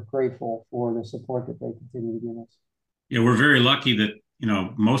forever grateful for the support that they continue to give us. Yeah, we're very lucky that,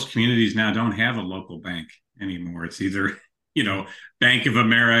 most communities now don't have a local bank anymore. It's either, Bank of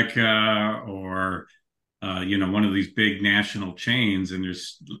America or, one of these big national chains, and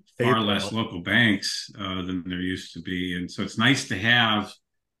there's far less local banks than there used to be. And so it's nice to have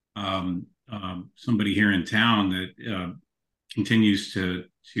somebody here in town that continues to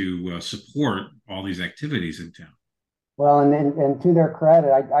support all these activities in town. Well, and to their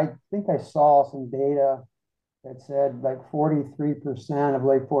credit, I think I saw some data that said like 43% of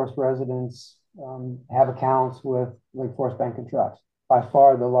Lake Forest residents have accounts with Lake Forest Bank and Trust, by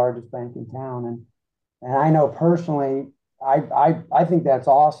far the largest bank in town. And I know personally, I think that's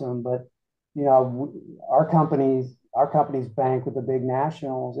awesome. But our companies bank with the big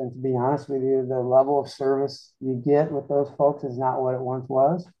nationals, and to be honest with you, the level of service you get with those folks is not what it once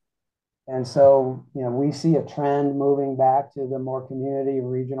was. And so, we see a trend moving back to the more community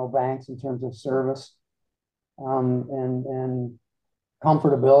regional banks in terms of service and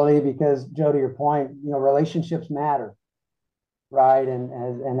comfortability, because Joe, to your point, relationships matter, right?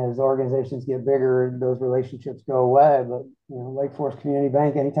 And as organizations get bigger, those relationships go away. But Lake Forest Community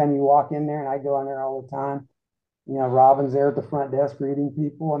Bank, anytime you walk in there, and I go in there all the time, Robin's there at the front desk greeting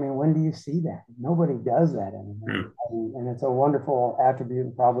people. I mean, when do you see that? Nobody does that anymore. And it's a wonderful attribute,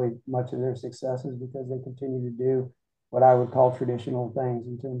 and probably much of their success is because they continue to do what I would call traditional things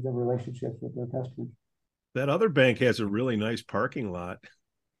in terms of relationships with their customers. That other bank has a really nice parking lot.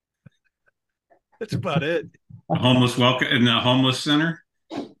 That's about it. The homeless welcome in the homeless center.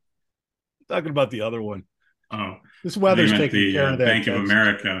 Talking about the other one. Oh, this weather's taking care of that. Bank of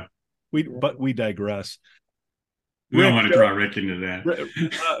America. But we digress. We don't want to draw Rick into that.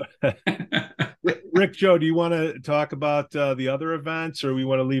 Rick, Joe, do you want to talk about the other events, or we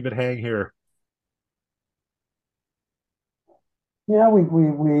want to leave it hang here?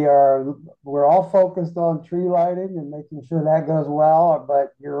 We're all focused on tree lighting and making sure that goes well. But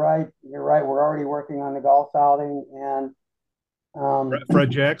you're right. We're already working on the golf outing and Fred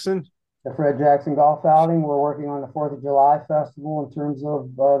Jackson. The Fred Jackson golf outing. We're working on the 4th of July festival in terms of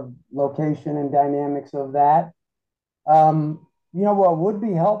location and dynamics of that. What would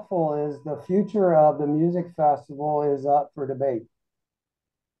be helpful is the future of the music festival is up for debate.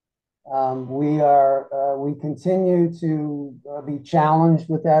 We continue to be challenged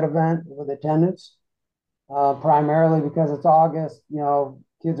with that event, with attendance, primarily because it's August.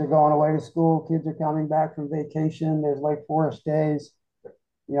 Kids are going away to school, kids are coming back from vacation. There's Lake Forest days,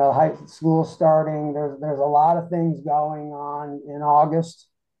 high school starting. There's a lot of things going on in August.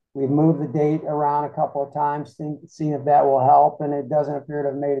 We've moved the date around a couple of times, seeing if that will help, and it doesn't appear to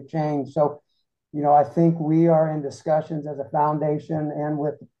have made a change. So, I think we are in discussions as a foundation and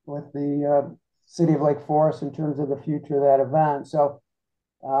with the city of Lake Forest in terms of the future of that event. So,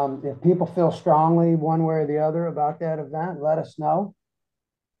 if people feel strongly one way or the other about that event, let us know.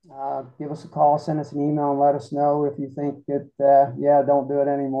 Give us a call, send us an email, and let us know if you think that, yeah, don't do it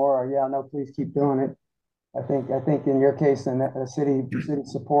anymore, or yeah, no, please keep doing it. I think in your case, then a city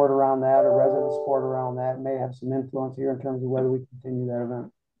support around that or resident support around that may have some influence here in terms of whether we continue that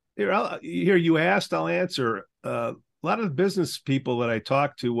event. Here, you asked, I'll answer. A lot of the business people that I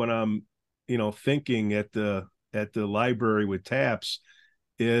talk to when I'm, thinking at the library with taps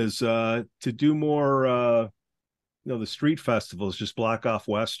is to do more. The street festivals, just block off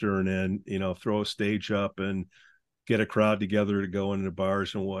Western and throw a stage up and get a crowd together to go into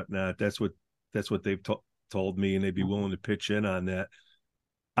bars and whatnot. That's what they've told me, and they'd be willing to pitch in on that.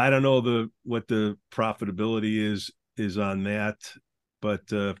 I don't know what the profitability is on that, but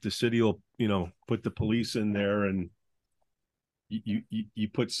if the city will put the police in there and you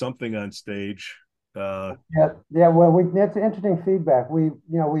put something on stage. Yeah. Well, that's interesting feedback. We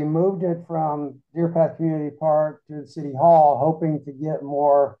moved it from Deer Path Community Park to the City Hall, hoping to get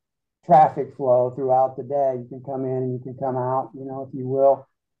more traffic flow throughout the day. You can come in and you can come out, if you will.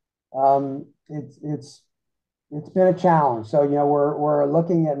 It's been a challenge. So, we're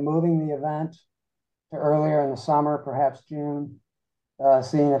looking at moving the event to earlier in the summer, perhaps June,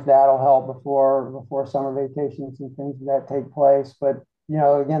 seeing if that'll help before summer vacations and things that take place. But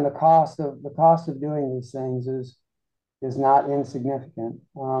again, the cost of doing these things is not insignificant.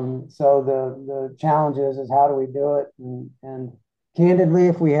 So the challenge is how do we do it? And candidly,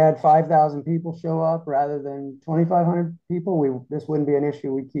 if we had 5,000 people show up rather than 2,500 people, this wouldn't be an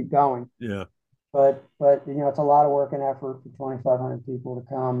issue. We'd keep going. Yeah. But it's a lot of work and effort for 2,500 people to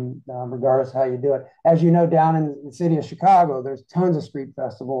come, regardless of how you do it. As you know, down in the city of Chicago, there's tons of street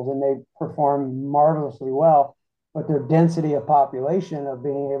festivals, and they perform marvelously well. But their density of population of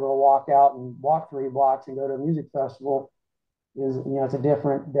being able to walk out and walk 3 blocks and go to a music festival is, it's a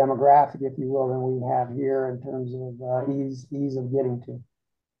different demographic, if you will, than we have here in terms of ease of getting to.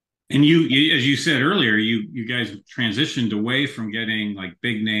 And you, as you said earlier, you guys transitioned away from getting like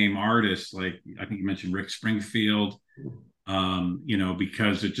big name artists, like I think you mentioned Rick Springfield,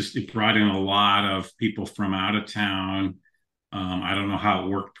 because it brought in a lot of people from out of town. I don't know how it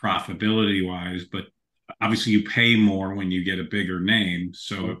worked profitability wise, but obviously you pay more when you get a bigger name,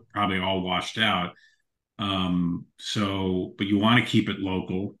 so it probably all washed out. But you want to keep it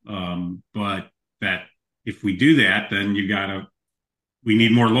local. But that if we do that, then we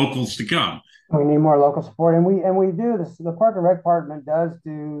need more locals to come. We need more local support, and we do this. The Park and Rec Department does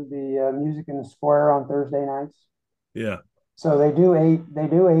do the music in the square on Thursday nights. Yeah. So they do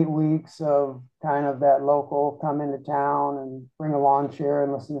 8 weeks of kind of that local come into town and bring a lawn chair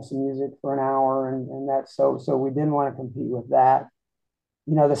and listen to some music for an hour, and that's so we didn't want to compete with that.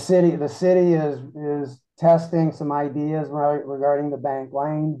 The city is testing some ideas regarding the Bank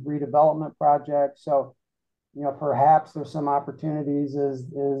Lane redevelopment project. So perhaps there's some opportunities as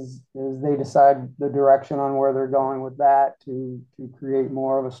they decide the direction on where they're going with that to create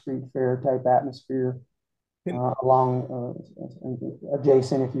more of a street fair type atmosphere along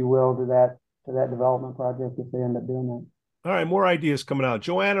adjacent, if you will, to that development project if they end up doing that. All right, more ideas coming out.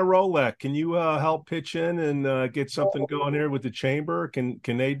 Joanna Rolek, can you help pitch in and get something going here with the chamber? Can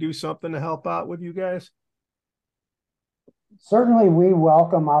they do something to help out with you guys? Certainly, we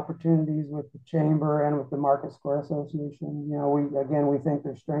welcome opportunities with the chamber and with the Market Square Association. We think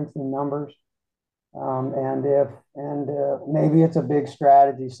there's strength in numbers, and maybe it's a big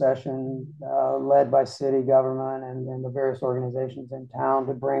strategy session led by city government and the various organizations in town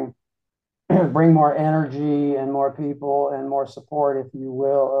to bring more energy and more people and more support, if you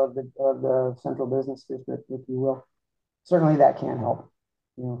will, of the central business district, if you will. Certainly, that can help.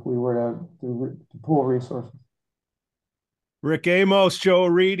 If we were to pool resources. Rick Amos, Joe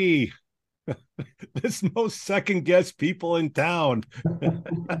Oriti, this most second guess people in town.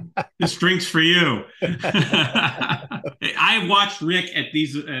 This drink's for you. I watched Rick at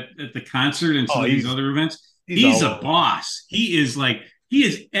the concert and some of these other events. He's a boss. He is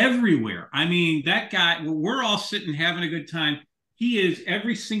everywhere. I mean, that guy, we're all sitting having a good time. He is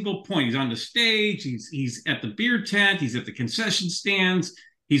every single point. He's on the stage. He's at the beer tent. He's at the concession stands.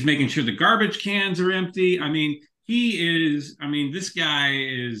 He's making sure the garbage cans are empty. I mean, he is, I mean, this guy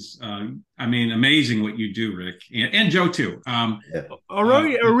is, I mean, amazing what you do, Rick, and Joe too. Yeah.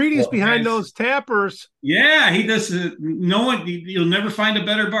 Oriti's Well, behind those tappers. Yeah, he does. No one, you'll never find a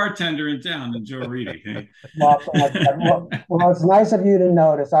better bartender in town than Joe Oriti. Hey? Well, it's nice of you to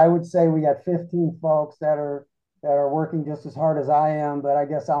notice. I would say we got 15 folks that are working just as hard as I am, but I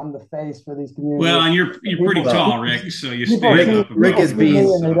guess I'm the face for these communities. Well, and you're pretty tall, Rick, so you stand up. Rick is being,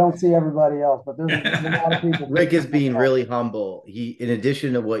 and they don't see everybody else, but there's a lot of people. Rick is being really humble. He, in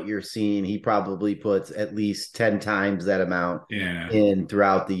addition to what you're seeing, he probably puts at least 10 times that amount in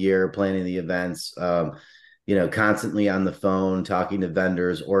throughout the year, planning the events, constantly on the phone, talking to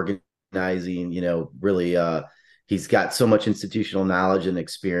vendors, organizing, really, he's got so much institutional knowledge and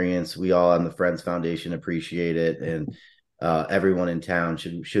experience. We all on the Friends Foundation appreciate it. And everyone in town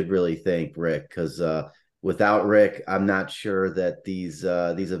should really thank Rick, because without Rick, I'm not sure that these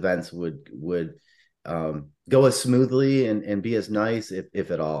events would go as smoothly and be as nice, if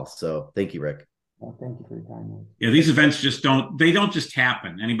at all. So thank you, Rick. Well, thank you for your time. Yeah, these events don't just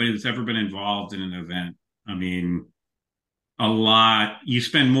happen. Anybody that's ever been involved in an event, I mean, a lot. You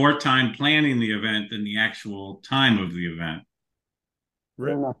spend more time planning the event than the actual time of the event.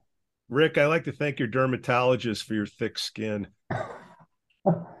 Rick, I like to thank your dermatologist for your thick skin.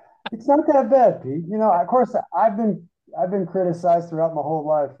 It's not that bad, Pete. Of course, I've been criticized throughout my whole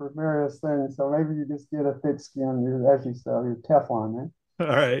life for various things. So maybe you just get a thick skin. As you said, you're Teflon,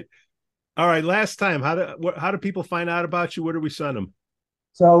 man. All right. Last time, how do people find out about you? Where do we send them?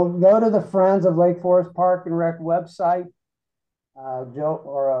 So go to the Friends of Lake Forest Park and Rec website. Joe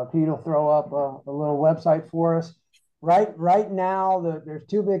or Pete will throw up a little website for us. Right now, there's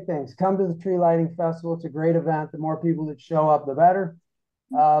two big things. Come to the Tree Lighting Festival. It's a great event. The more people that show up, the better.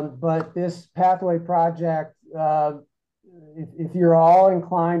 But this pathway project, if you're all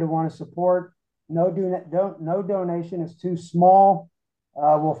inclined to want to support, no donation is too small.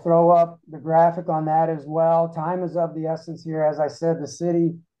 We'll throw up the graphic on that as well. Time is of the essence here. As I said, the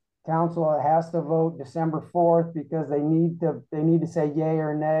city council has to vote December 4th because they need to say yay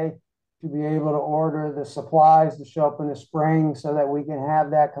or nay to be able to order the supplies to show up in the spring so that we can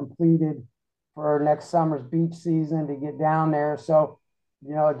have that completed for next summer's beach season to get down there. So,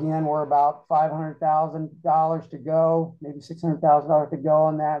 again, we're about $500,000 to go, maybe $600,000 to go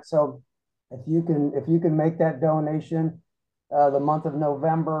on that. So if you can make that donation the month of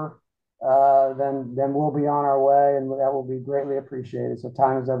November, then we'll be on our way, and that will be greatly appreciated. So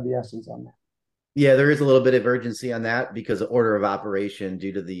time is of the essence on that. Yeah, there is a little bit of urgency on that because of order of operation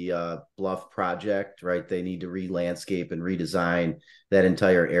due to the Bluff project, right? They need to re-landscape and redesign that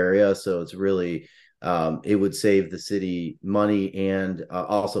entire area. So it's really, it would save the city money and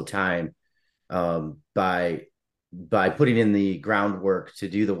also time by putting in the groundwork to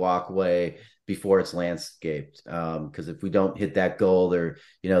do the walkway before it's landscaped. Because if we don't hit that goal,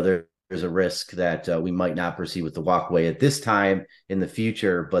 there's a risk that we might not proceed with the walkway at this time in the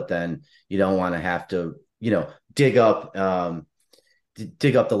future, but then you don't want to have to, dig up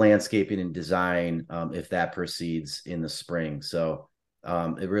the landscaping and design if that proceeds in the spring. So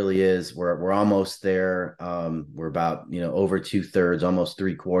it really is, we're almost there. We're about, over 2/3, almost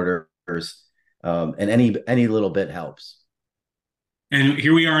 3/4. And any little bit helps. And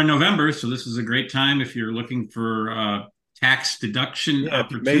here we are in November. So this is a great time if you're looking for tax deduction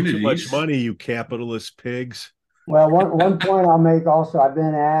opportunities. Made too much money, you capitalist pigs. Well, one point I'll make also, I've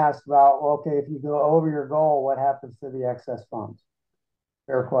been asked about, okay, if you go over your goal, what happens to the excess funds?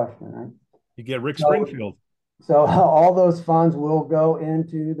 Fair question, right? You get Rick Springfield. So all those funds will go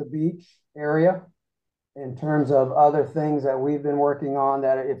into the beach area in terms of other things that we've been working on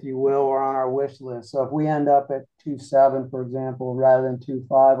that, if you will, are on our wish list. So if we end up at 2.7, for example, rather than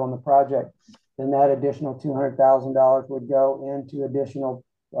 2.5 on the project, then that additional $200,000 would go into additional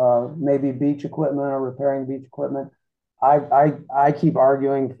maybe beach equipment or repairing beach equipment. I keep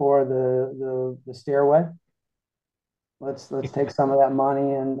arguing for the stairway. Let's take some of that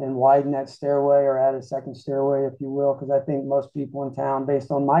money and widen that stairway or add a second stairway, if you will, because I think most people in town, based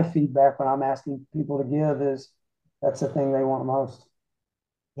on my feedback when I'm asking people to give, is that's the thing they want most.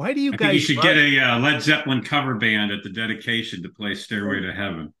 Why do you I guys? Think you should get a Led Zeppelin cover band at the dedication to play "Stairway to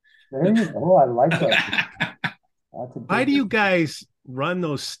Heaven." There you go. I like that. Why do you guys run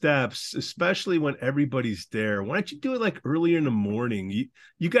those steps, especially when everybody's there? Why don't you do it like earlier in the morning?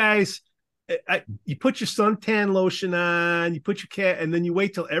 You guys. You put your suntan lotion on, you put your cat, and then you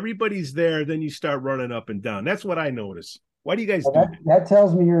wait till everybody's there. Then you start running up and down. That's what I notice. Why do you guys do that? That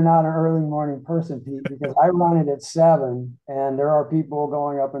tells me you're not an early morning person, Pete, because I run it at 7, and there are people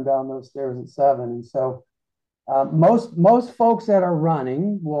going up and down those stairs at 7. And so Most folks that are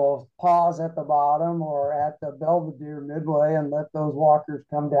running will pause at the bottom or at the Belvedere midway and let those walkers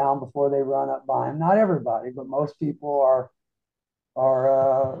come down before they run up by them. Not everybody, but most people are.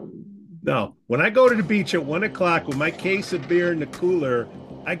 No, when I go to the beach at 1 o'clock with my case of beer in the cooler,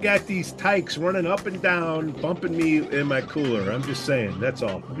 I got these tykes running up and down, bumping me in my cooler. I'm just saying, that's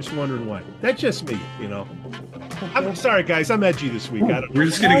all. I'm just wondering why. That's just me, you know. I'm sorry, guys. I'm edgy this week. We're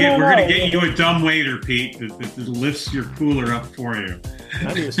just gonna get you a dumb waiter, Pete, that lifts your cooler up for you.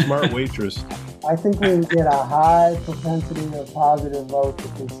 I need a smart waitress. I think we would get a high propensity of positive votes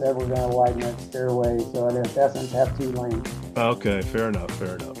if we said we're going to widen that stairway, so it in essence have 2 lanes. Okay, fair enough.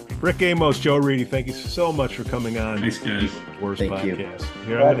 Rick Amos, Joe Oriti, thank you so much for coming on. Thanks, guys. Worst Thank podcast. you.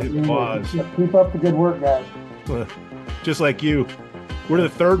 Here, I'm going to hit pause. Keep up the good work, guys. Just like you. We're the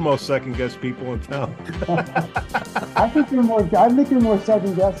third most second guess people in town. I think you're more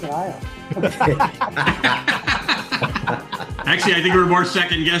second guess than I am. Actually, I think we're more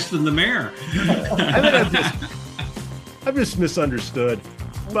second guess than the mayor. I'm just misunderstood.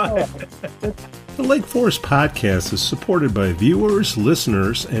 But the Lake Forest Podcast is supported by viewers,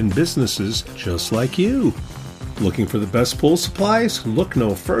 listeners, and businesses just like you. Looking for the best pool supplies? Look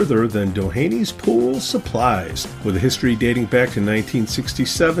no further than Dohany's Pool Supplies. With a history dating back to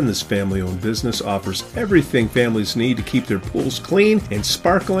 1967, this family-owned business offers everything families need to keep their pools clean and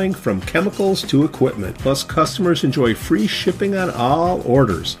sparkling, from chemicals to equipment. Plus, customers enjoy free shipping on all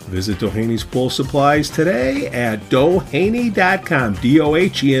orders. Visit Dohany's Pool Supplies today at doheny.com,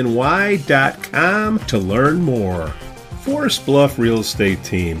 DOHENY.com, to learn more. Forest Bluff Real Estate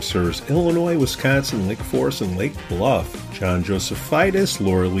Team serves Illinois, Wisconsin, Lake Forest, and Lake Bluff. John Josephitis,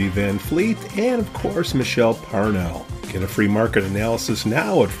 Laura Lee Van Fleet, and of course Michelle Parnell. Get a free market analysis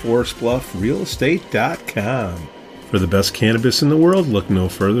now at forestbluffrealestate.com. For the best cannabis in the world, look no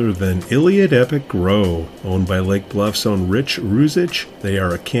further than Iliad Epic Grow. Owned by Lake Bluff's own Rich Ruzich, they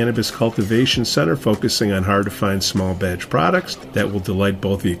are a cannabis cultivation center focusing on hard-to-find small batch products that will delight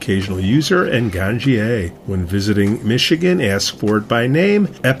both the occasional user and ganjier. When visiting Michigan, ask for it by name.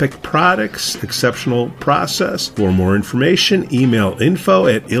 Epic Products, exceptional process. For more information, email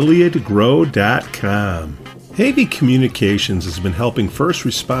info@iliadgrow.com. Havey Communications has been helping first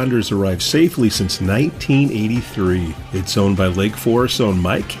responders arrive safely since 1983. It's owned by Lake Forest's own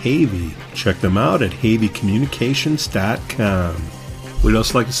Mike Havey. Check them out at haveycommunications.com. We'd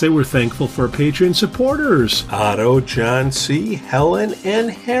also like to say we're thankful for our Patreon supporters, Otto, John C., Helen, and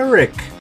Herrick.